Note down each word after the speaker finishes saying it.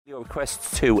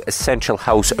Requests to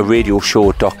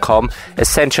essentialhouseradioshow.com,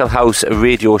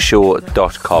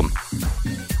 essentialhouseradioshow.com.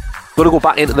 Going to go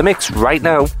back into the mix right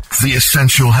now. The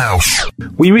Essential House.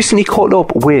 We recently caught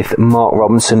up with Mark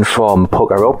Robinson from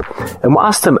Pukka and we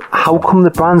asked him how come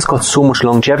the brand's got so much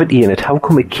longevity in it, how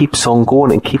come it keeps on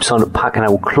going and keeps on packing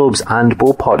out clubs and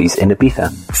boat parties in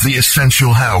Ibiza. The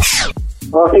Essential House.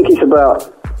 Well, I think it's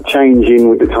about changing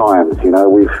with the times. You know,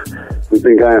 we've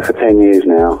been going for 10 years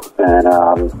now, and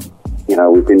you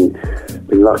know, we've been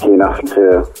lucky enough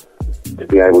to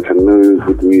be able to move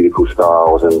with the musical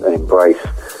styles and embrace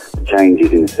the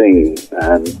changes in the scene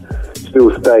and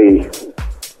still stay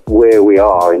where we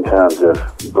are in terms of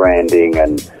branding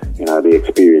and, you know, the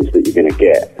experience that you're going to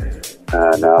get,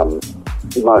 and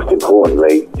most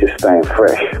importantly, just staying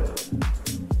fresh.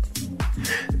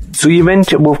 So you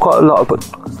mentioned you've got a lot of boat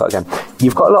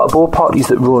parties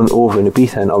that run over in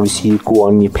Ibiza, and obviously you go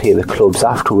on and you play the clubs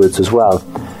afterwards as well.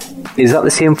 Is that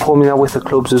the same formula with the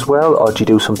clubs as well, or do you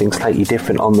do something slightly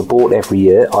different on the boat every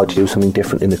year, or do you do something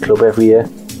different in the club every year?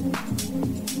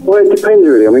 Well, it depends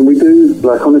really. I mean, we do,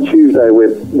 like on a Tuesday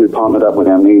we're partnered up with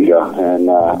Amnesia and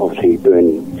obviously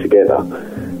doing together,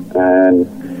 and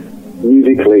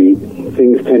musically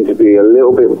things tend to be a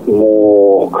little bit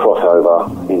more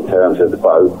crossover in terms of the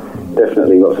boat.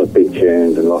 Definitely lots of big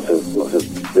tunes and lots of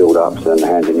build-ups and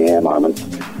hands in the air moments.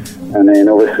 And then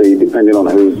obviously, depending on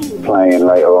who's playing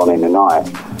later on in the night,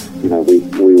 you know, we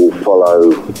will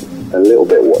follow a little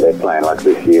bit what they're playing. Like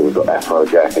this year, we've got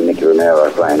Afrojack and Nicky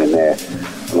Romero playing in there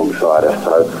alongside us.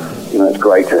 So, you know, it's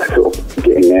great to sort of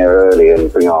get in there early and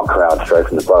bring our crowd straight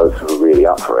from the boats who are really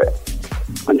up for it,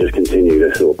 and just continue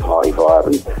the sort of party vibe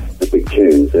and the big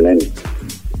tunes. And then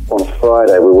on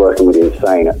Friday, we're working with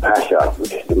Insane at Pasha,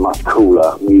 which is a much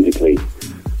cooler musically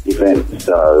event.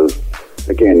 So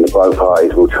again, the boat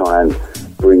parties will try and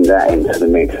bring that into the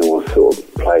mix, and we'll sort of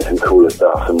play some cooler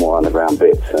stuff, some more underground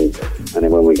bits, and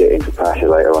then when we get into Pasha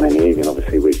later on in the evening,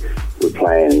 obviously we're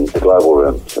playing the Global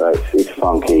Room. So it's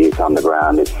funky, it's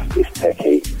underground, it's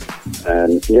techie,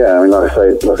 and yeah, I mean, like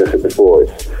I said before,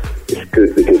 it's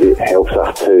good because it helps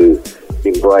us to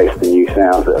embrace the new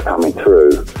sounds that are coming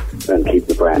through and keep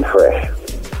the brand fresh.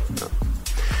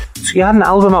 So you had an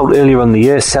album out earlier on in the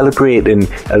year celebrating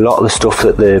a lot of the stuff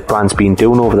that the brand's been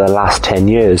doing over the last 10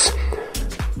 years.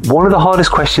 One of the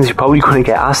hardest questions you're probably going to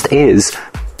get asked is,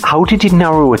 how did you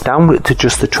narrow it down to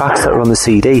just the tracks that are on the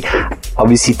CD?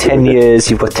 Obviously 10 years,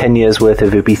 you've got 10 years worth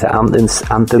of Ibiza anthems.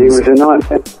 It was a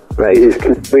nightmare. Right. It is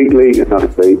completely a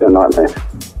nightmare,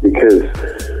 because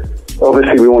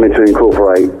obviously we wanted to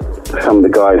incorporate some of the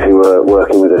guys who were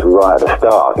working with us right at the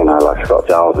start, you know, like Scott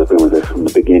Giles has been with us from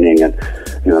the beginning, and,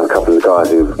 you know, a couple of the guys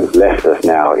who've left us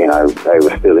now, you know, they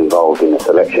were still involved in the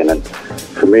selection, and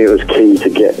for me it was key to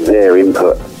get their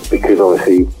input, because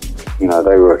obviously, you know,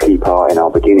 they were a key part in our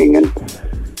beginning, and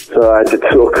so I had to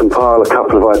sort of compile a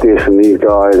couple of ideas from these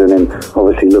guys, and then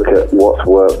obviously look at what's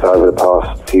worked over the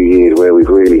past few years where we've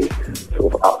really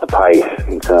sort of upped the pace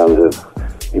in terms of,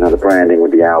 you know, the branding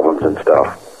with the albums and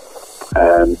stuff.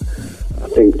 I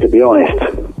think, to be honest,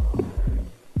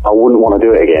 I wouldn't want to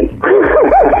do it again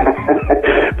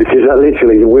because I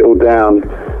literally whittled down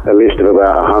a list of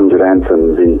about 100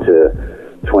 anthems into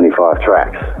 25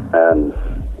 tracks, and,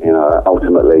 you know,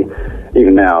 ultimately,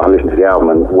 even now I listen to the album,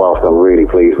 and whilst I'm really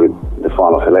pleased with the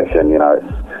final selection, you know,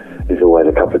 there's always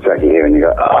a couple of tracks you hear and you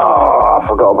go, oh, I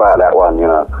forgot about that one, you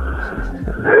know.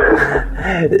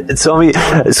 So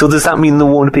does that mean there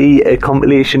won't be a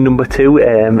compilation number 2,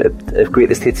 a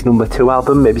Greatest Hits number 2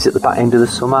 album? Maybe it's at the back end of the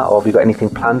summer, or have you got anything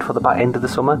planned for the back end of the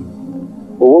summer?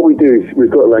 Well, what we do is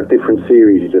we've got like different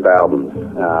series of albums.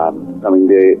 I mean,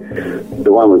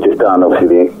 the one we've just done,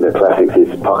 obviously the classics, is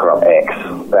Pukka Up X.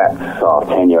 That's our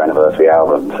 10-year anniversary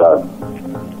album. So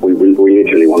we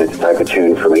literally wanted to take a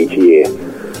tune from each year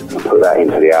and put that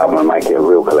into the album and make it a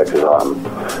real collector's item.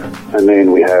 And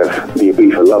then we have the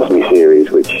Ibiza Loves Me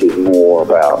series, which is more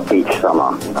about each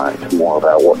summer. You know, it's more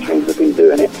about what tunes have been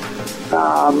doing it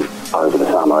over the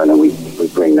summer, and then we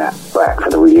bring that back for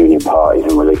the reunion parties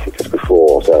and release it just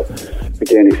before. So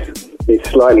again, it's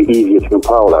slightly easier to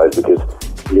compile those because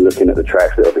you're looking at the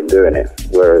tracks that have been doing it,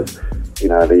 whereas, you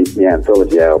know, the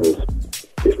anthology albums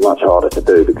is much harder to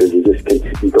do because you've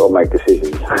got to make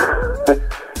decisions.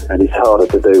 And it's harder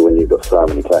to do when you've got so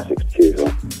many classics to choose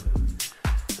from.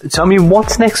 So, I mean,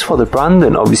 what's next for the brand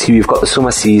then? Obviously, we've got the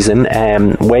summer season.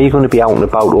 Where are you going to be out and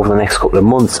about over the next couple of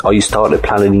months? Are you started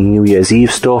planning New Year's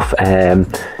Eve stuff? And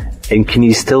can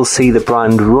you still see the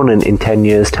brand running in 10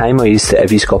 years' time?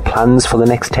 Have you got plans for the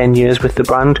next 10 years with the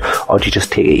brand? Or do you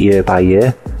just take it year by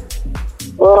year?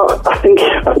 Well, I think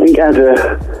as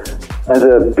as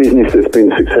a business that's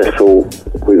been successful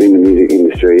within the music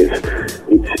industry,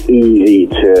 it's easy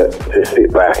to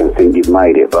sit back and think you've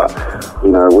made it, but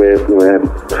we're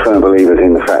firm believers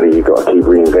in the fact that you've got to keep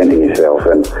reinventing yourself,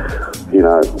 and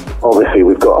obviously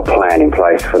we've got a plan in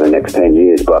place for the next 10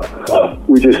 years, but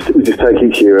we just take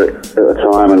each year at a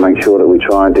time and make sure that we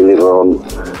try and deliver on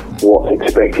what's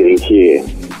expected each year,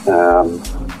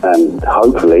 and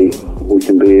hopefully we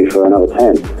can be here for another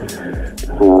 10.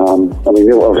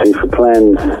 Obviously for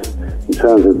plans in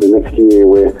terms of the next year,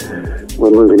 we're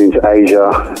moving into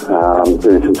Asia,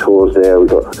 doing some tours there. We've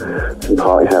got some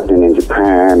parties happening in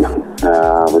Japan.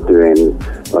 We're doing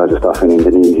loads of stuff in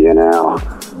Indonesia now.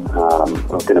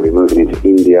 We're going to be moving into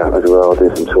India as well,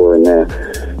 doing some touring there.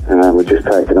 We're just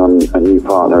taking on a new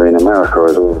partner in America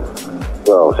as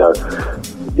well. So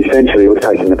essentially we're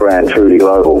taking the brand truly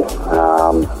global.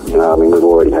 We've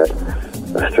already had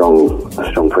a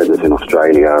strong presence in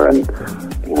Australia and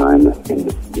in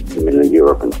the middle of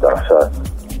Europe and stuff. So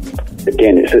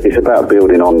again, it's about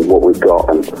building on what we've got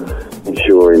and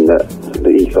ensuring that the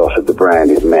ethos of the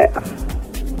brand is met.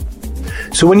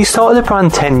 So when you started the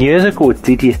brand 10 years ago,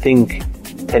 did you think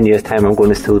 10 years time I'm going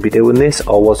to still be doing this,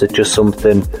 or was it just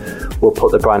something, we'll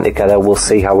put the brand together, we'll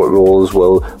see how it rolls,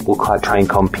 we'll try and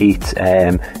compete,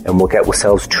 and we'll get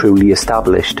ourselves truly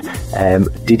established?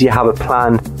 Did you have a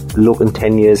plan looking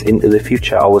 10 years into the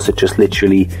future, or was it just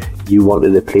literally you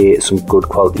wanted to play some good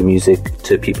quality music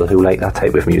to people who like that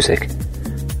type of music?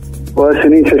 Well, it's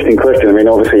an interesting question.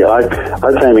 Obviously I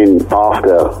came in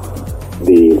after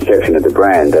the inception of the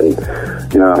brand, and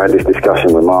I had this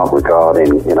discussion with Mark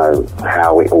regarding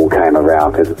how it all came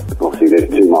around, because obviously there's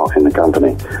two Marks in the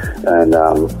company, and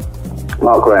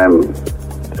Mark Graham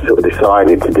sort of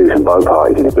decided to do some boat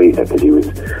parties in Ibiza because he was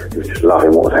just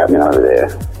loving what was happening over there,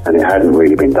 and it hadn't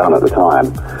really been done at the time,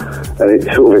 and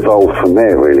it sort of evolved from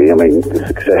there really. The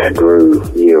success grew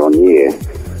year on year,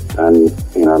 and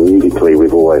musically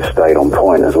we've always stayed on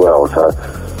point as well. So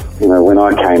when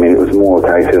I came in, it was more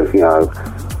a case of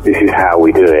this is how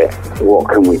we do it, what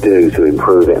can we do to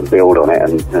improve it and build on it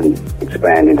and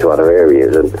expand into other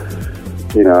areas.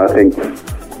 And I think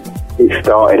it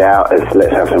started out as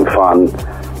let's have some fun.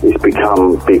 It's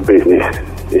become big business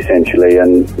essentially,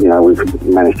 and we've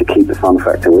managed to keep the fun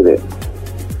factor with it.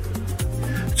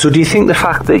 So do you think the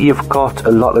fact that you've got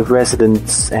a lot of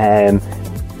residents,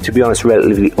 to be honest,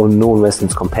 relatively unknown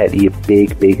residents compared to your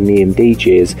big name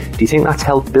DJs, do you think that's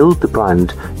helped build the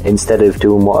brand instead of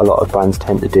doing what a lot of brands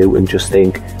tend to do and just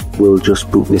think, we'll just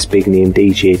book this big name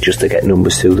DJ just to get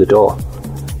numbers through the door?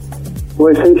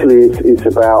 Well, essentially it's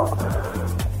about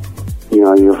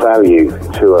your value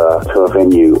to a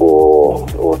venue or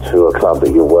to a club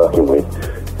that you're working with,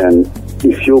 and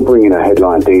if you're bringing a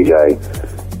headline DJ,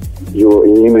 you're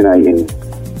eliminating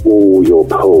all your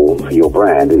pull for your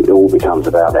brand. It all becomes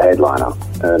about the headliner.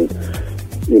 And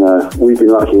we've been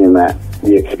lucky in that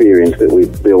the experience that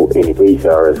we've built in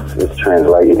Ibiza has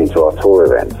translated into our tour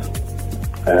events,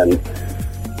 and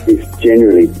it's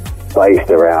generally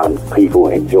based around people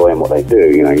enjoying what they do.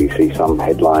 You see some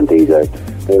headline DJ,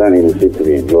 they don't even seem to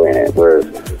be enjoying it, whereas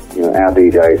our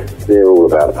DJs, they're all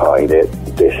about the party.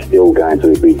 They're still going to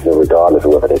Ibiza regardless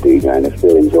of whether they're DJing. They're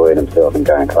still enjoying themselves and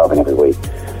going clubbing every week.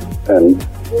 And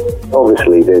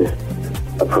obviously there's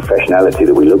a professionality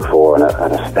that we look for and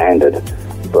a standard,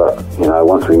 but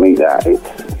once we meet that,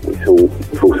 it's all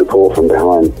full support from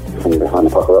behind the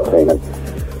Pukka Up team.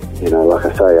 And like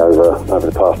I say, over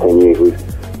the past 10 years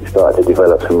we've started to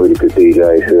develop some really good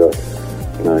DJs who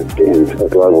are getting a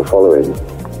global following.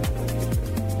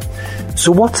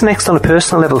 So what's next on a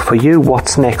personal level for you?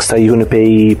 What's next? Are you going to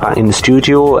be back in the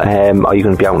studio? Are you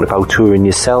going to be out and about touring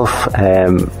yourself,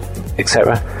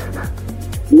 etc.?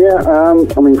 Yeah,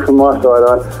 from my side,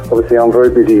 I'm very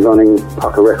busy running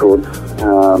Pukka Records,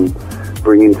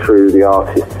 bringing through the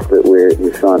artists that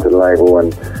we've signed to the label,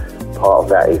 and part of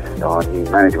that is our new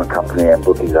management company and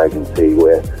bookings agency,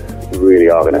 where we really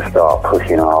are going to start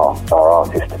pushing our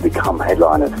artists to become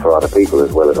headliners for other people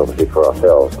as well as obviously for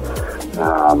ourselves.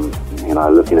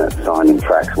 Looking at signing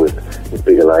tracks with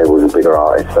bigger labels and bigger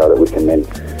artists so that we can then,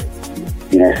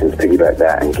 in essence, piggyback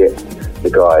that and get the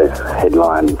guys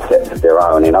headline sets of their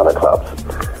own in other clubs.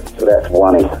 So that's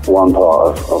one part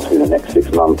of obviously the next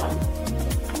 6 months.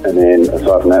 And then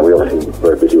aside from that, we're obviously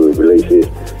very busy with releases.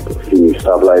 Got a few new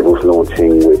sub-labels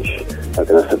launching which are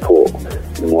going to support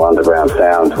the more underground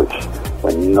sounds which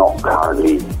we're not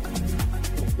currently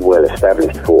well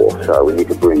established for. So we need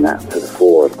to bring that to the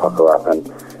fore as Pukka Up. And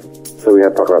so we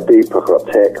have Pukka Up Deep, Pukka Up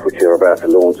Tech, which are about to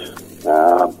launch.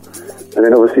 And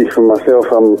then obviously for myself,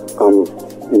 I'm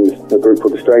in a group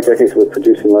called the Straight Jackets. We're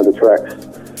producing loads of tracks.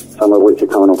 some of which are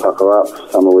coming on Pukka Up,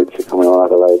 some of which are coming on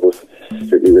other labels,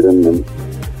 Strictly Rhythm, and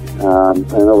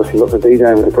obviously lots of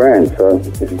DJing with the brand, so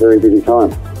it's a very busy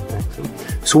time.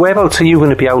 So whereabouts are you going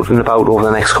to be out and about over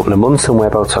the next couple of months, and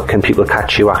whereabouts can people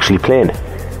catch you actually playing?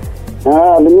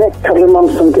 The next couple of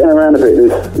months I'm getting around a bit.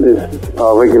 There's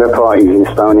our regular parties in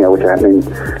Estonia, which are happening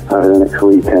over the next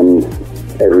week, and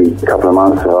every couple of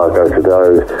months I go to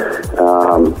those.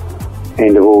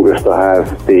 End of August I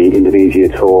have the Indonesia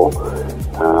tour,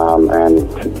 and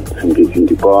some gigs in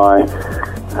Dubai,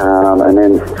 and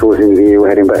then towards the end of the year we're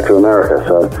heading back to America.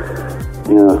 So,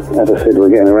 as I said, we're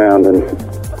getting around, and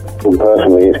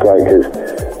personally it's great because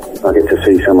I get to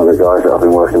see some of the guys that I've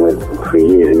been working with for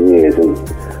years and years, and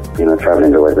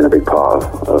travelling's always been a big part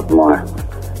of my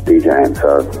DJing.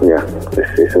 So yeah,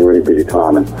 it's a really busy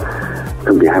time, and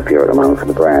couldn't be happier at the moment for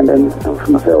the brand and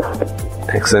for myself.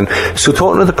 Excellent. So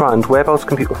talking to the brand, whereabouts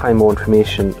can people find more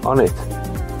information on it?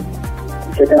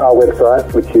 Check out our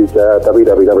website, which is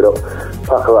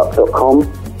www.puckerup.com,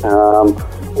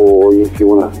 or if you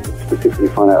want to specifically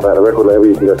find out about the record label,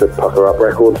 you can go to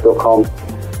puckeruprecords.com.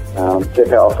 Check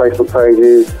out our Facebook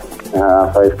pages,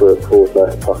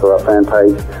 Facebook/Pukka Up fan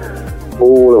page.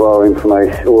 All of our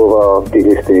information, all of our gig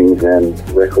listings and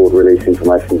record release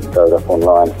information goes up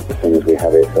online as soon as we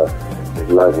have it. So there's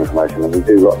loads of information, and we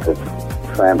do lots of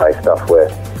fan-based stuff where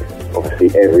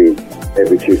obviously every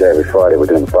Tuesday, every Friday we're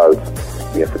doing the boats.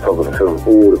 We have photographers on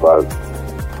all the boats.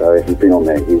 So if you've been on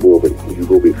there, you will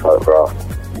be photographed,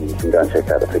 and you can go and check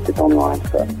out the pictures online.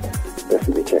 So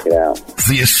definitely check it out.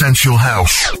 The Essential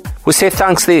House. We'll say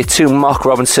thanks there to Mark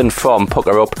Robinson from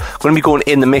Pukka Up. Going to be going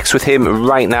in the mix with him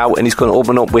right now, and he's going to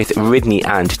open up with Ridney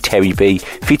and Terry B,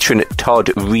 featuring Todd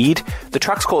Reed. The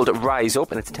track's called Rise Up,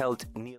 and it's told Neil.